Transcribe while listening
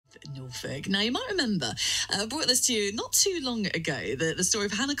Norfolk. Now, you might remember, I brought this to you not too long ago, the story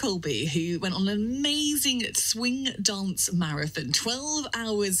of Hannah Colby, who went on an amazing swing dance marathon, 12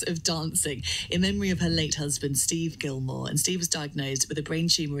 hours of dancing in memory of her late husband, Steve Gilmour. And Steve was diagnosed with a brain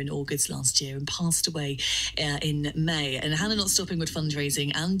tumour in August last year and passed away in May. And Hannah not stopping with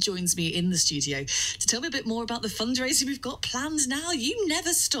fundraising and joins me in the studio to tell me a bit more about the fundraising we've got planned now. You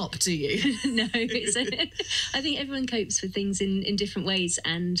never stop, do you? No, I think everyone copes with things in different ways,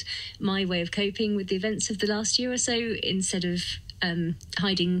 and my way of coping with the events of the last year or so, instead of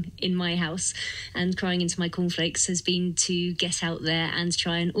hiding in my house and crying into my cornflakes, has been to get out there and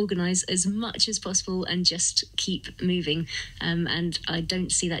try and organise as much as possible and just keep moving. And I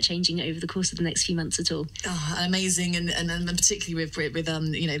don't see that changing over the course of the next few months at all. Oh, amazing, and particularly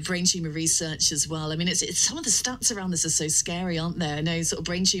with brain tumour research as well. I mean, it's some of the stats around this are so scary, aren't there? I know sort of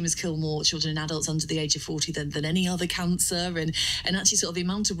brain tumours kill more children and adults under the age of 40 than any other cancer, and actually sort of the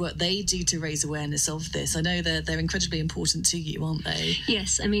amount of work they do to raise awareness of this. I know they're incredibly important to you, aren't they?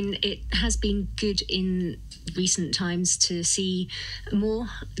 Yes, I mean, it has been good in recent times to see more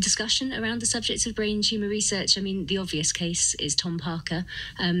discussion around the subjects of brain tumour research. I mean, the obvious case is Tom Parker.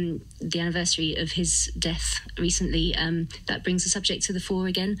 The anniversary of his death recently, that brings the subject to the fore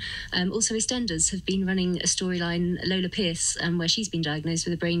again. Also, EastEnders have been running a storyline, Lola Pierce, where she's been diagnosed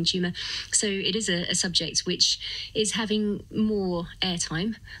with a brain tumour. So it is a subject which is having more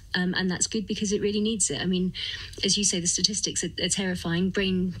airtime, and that's good because it really needs it. I mean, as you say, the statistics are terrifying.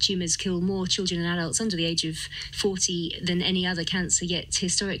 Brain tumours kill more children and adults under the age of 40 than any other cancer, yet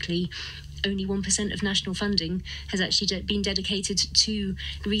historically only 1% of national funding has actually been dedicated to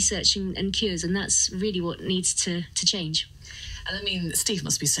research and cures, and that's really what needs to change. And I mean, Steve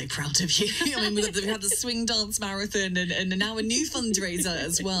must be so proud of you. I mean, we've had the swing dance marathon and now a new fundraiser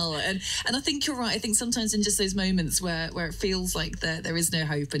as well. And I think you're right. I think sometimes in just those moments where it feels like there is no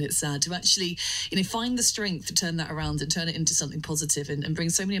hope and it's sad, to actually, find the strength to turn that around and turn it into something positive and bring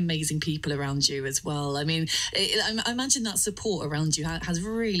so many amazing people around you as well. I mean, I imagine that support around you has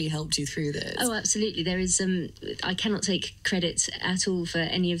really helped you through this. Oh, absolutely. There is. I cannot take credit at all for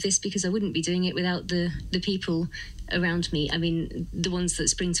any of this because I wouldn't be doing it without the people around me. I mean, the ones that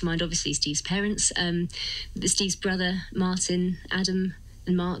spring to mind, obviously Steve's parents, Steve's brother, Martin, Adam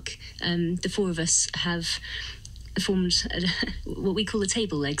and Mark. The four of us have formed what we call the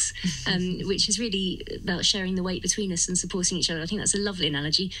table legs, which is really about sharing the weight between us and supporting each other. I think that's a lovely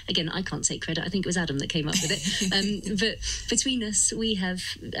analogy. Again, I can't take credit. I think it was Adam that came up with it. But between us, we have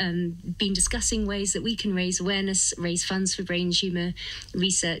been discussing ways that we can raise awareness, raise funds for brain tumour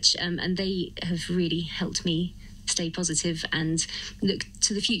research, and they have really helped me stay positive and look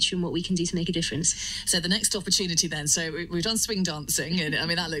to the future and what we can do to make a difference. So the next opportunity then, so we've done swing dancing and I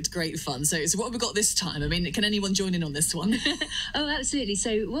mean that looked great fun. So what have we got this time? I mean, can anyone join in on this one? Oh, absolutely.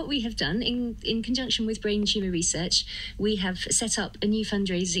 So what we have done in conjunction with brain tumour research, we have set up a new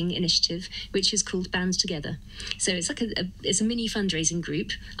fundraising initiative which is called Band Together. So it's like it's a mini fundraising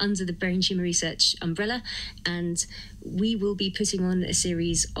group under the brain tumour research umbrella, and we will be putting on a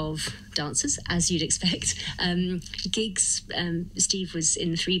series of dances, as you'd expect, gigs. Steve was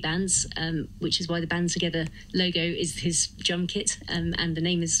in 3 bands, which is why the Band Together logo is his drum kit, and the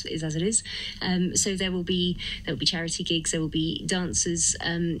name is as it is. So there will be charity gigs, there will be dancers.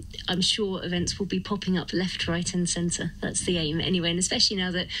 I'm sure events will be popping up left, right and centre. That's the aim anyway, and especially now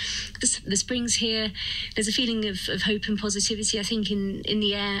that the spring's here, there's a feeling of hope and positivity, I think, in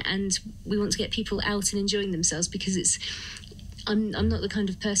the air, and we want to get people out and enjoying themselves because I'm not the kind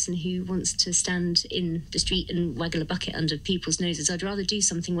of person who wants to stand in the street and waggle a bucket under people's noses. I'd rather do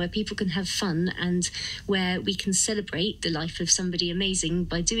something where people can have fun and where we can celebrate the life of somebody amazing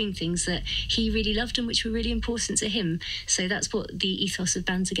by doing things that he really loved and which were really important to him. So that's what the ethos of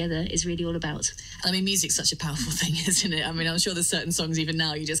Band Together is really all about. I mean, music's such a powerful thing, isn't it? I mean, I'm sure there's certain songs even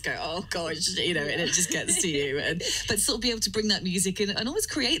now you just go, oh gosh, and it just gets to you. But sort of be able to bring that music in and always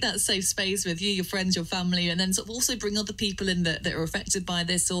create that safe space with you, your friends, your family, and then sort of also bring other people in that are affected by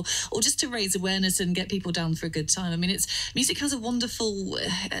this, or just to raise awareness and get people down for a good time. I mean, music has a wonderful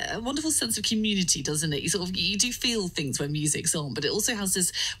sense of community, doesn't it? You do feel things when music's on, but it also has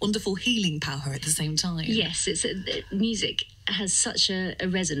this wonderful healing power at the same time. Yes, music has such a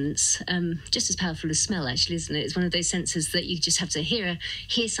resonance, just as powerful as smell, actually, isn't it? It's one of those senses that you just have to hear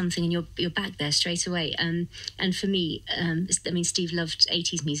something and you're back there straight away. And for me, I mean, Steve loved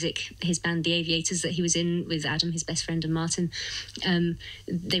 80s music. His band, The Aviators, that he was in with Adam, his best friend, and Martin,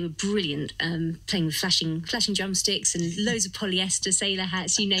 they were brilliant, playing with flashing drumsticks and loads of polyester sailor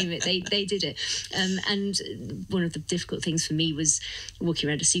hats, you name it, they did it. And one of the difficult things for me was walking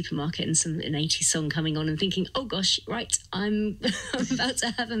around a supermarket and an 80s song coming on and thinking, oh gosh, right, I'm I'm about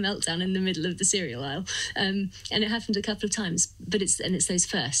to have a meltdown in the middle of the cereal aisle. And it happened a couple of times. But it's those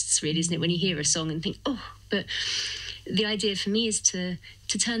firsts, really, isn't it? When you hear a song and think, oh, but the idea for me is to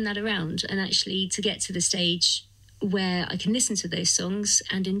turn that around and actually to get to the stage where I can listen to those songs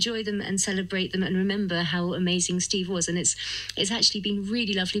and enjoy them and celebrate them and remember how amazing Steve was. And it's actually been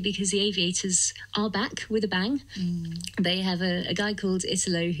really lovely because the Aviators are back with a bang. They have a guy called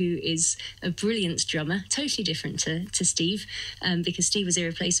Italo who is a brilliant drummer, totally different to Steve, because Steve was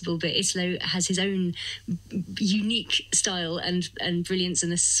irreplaceable, but Italo has his own unique style and brilliance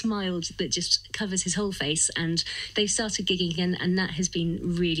and a smile that just covers his whole face. And they've started gigging again, and that has been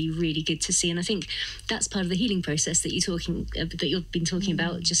really, really good to see. And I think that's part of the healing process that you've been talking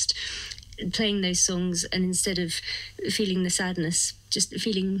about, just playing those songs and instead of feeling the sadness, just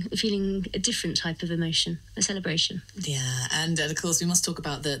feeling a different type of emotion, a celebration. Yeah, and of course we must talk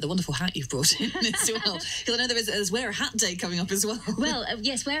about the wonderful hat you've brought in as well, because I know there's Wear a Hat Day coming up as well. Well,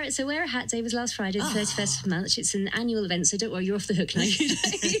 yes, Wear a Hat Day was last Friday, the 31st of March. It's an annual event, so don't worry, you're off the hook now.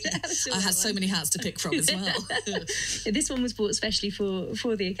 I had so many hats to pick from as well. This one was bought especially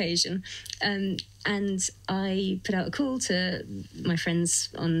for the occasion. And I put out a call to my friends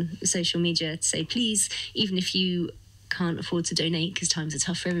on social media to say, please, even if you can't afford to donate because times are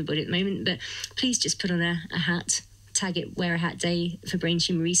tough for everybody at the moment, but please just put on a hat, tag it Wear a Hat Day for Brain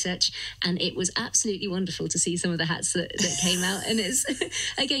Tumour Research. And it was absolutely wonderful to see some of the hats that came out. And it's,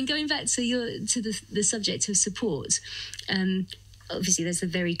 again, going back to the subject of support, obviously there's a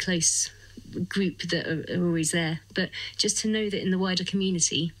very close group that are always there, but just to know that in the wider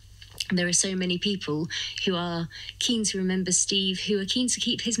community there are so many people who are keen to remember Steve, who are keen to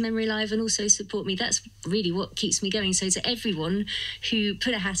keep his memory alive and also support me. That's really what keeps me going. So to everyone who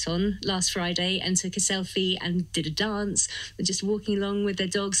put a hat on last Friday and took a selfie and did a dance and just walking along with their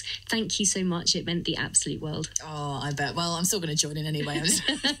dogs, thank you so much. It meant the absolute world. Oh, I bet. Well, I'm still going to join in anyway.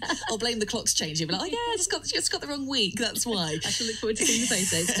 I'll blame the clocks changing. But like, oh yeah, I just got the wrong week. That's why. I shall look forward to seeing the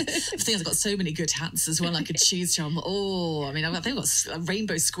photos. I think I've got so many good hats as well I could choose from. Oh, I mean, I think I've got a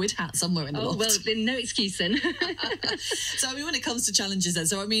rainbow squid hat somewhere in the loft. Well, then no excuse then. So, I mean, when it comes to challenges then,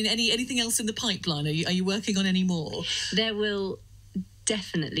 so, I mean, anything else in the pipeline? Are you working on any more? There will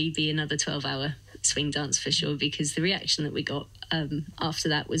definitely be another 12-hour swing dance for sure, because the reaction that we got after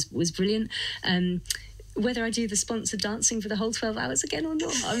that was brilliant. Whether I do the sponsored dancing for the whole 12 hours again or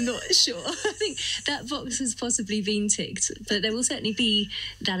not, I'm not sure. I think that box has possibly been ticked, but there will certainly be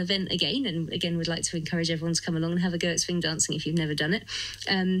that event again. And again, we'd like to encourage everyone to come along and have a go at swing dancing if you've never done it.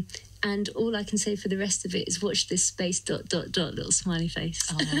 And all I can say for the rest of it is watch this space ... little smiley face.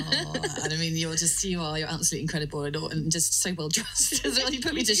 Oh, and I mean, you're absolutely incredible and just so well dressed as well. You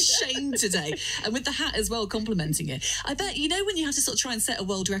put me to shame today. And with the hat as well, complimenting it. I bet, you know, when you have to sort of try and set a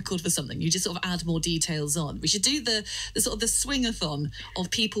world record for something, you just sort of add more details on. We should do the sort of the swing-a-thon of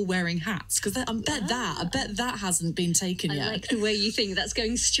people wearing hats, because I bet that hasn't been taken yet. I like the way you think. That's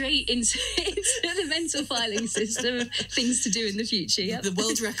going straight into the mental filing system of things to do in the future. Yep. The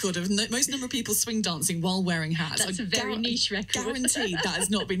world record of most number of people swing dancing while wearing hats. That's a very niche record. Guaranteed that has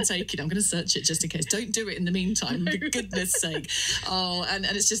not been taken. I'm going to search it just in case. Don't do it in the meantime, for goodness sake. Oh, and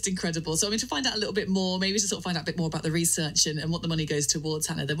it's just incredible. So, I mean, to find out a little bit more, maybe to sort of find out a bit more about the research and what the money goes towards,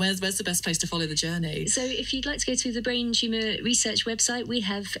 Hannah, then where's the best place to follow the journey? So if you'd like to go to the Brain Tumour Research website, we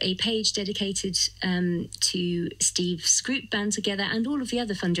have a page dedicated to Steve's group, Band Together, and all of the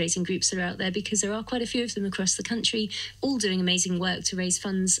other fundraising groups that are out there, because there are quite a few of them across the country, all doing amazing work to raise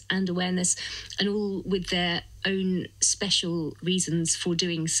funds and awareness, and all with their own special reasons for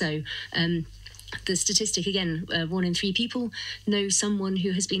doing so. The statistic, again, 1 in 3 people know someone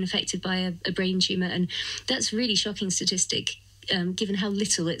who has been affected by a brain tumour, and that's a really shocking statistic, given how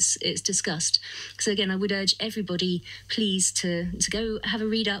little it's discussed. So again, I would urge everybody, please, to go have a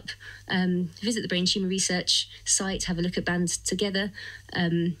read up, visit the Brain Tumour Research site, have a look at Band Together,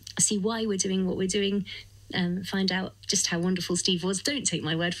 see why we're doing what we're doing, find out just how wonderful Steve was. Don't take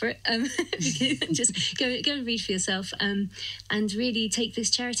my word for it. Just go and read for yourself, and really take this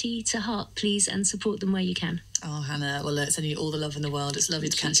charity to heart, please, and support them where you can. Oh, Hannah, well, it's only all the love in the world. It's lovely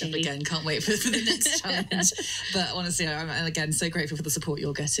to catch up again. Can't wait for the next challenge. But honestly, I'm, again, so grateful for the support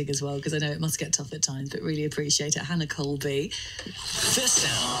you're getting as well, because I know it must get tough at times, but really appreciate it. Hannah Colby. The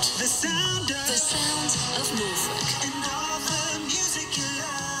sound of Norfolk.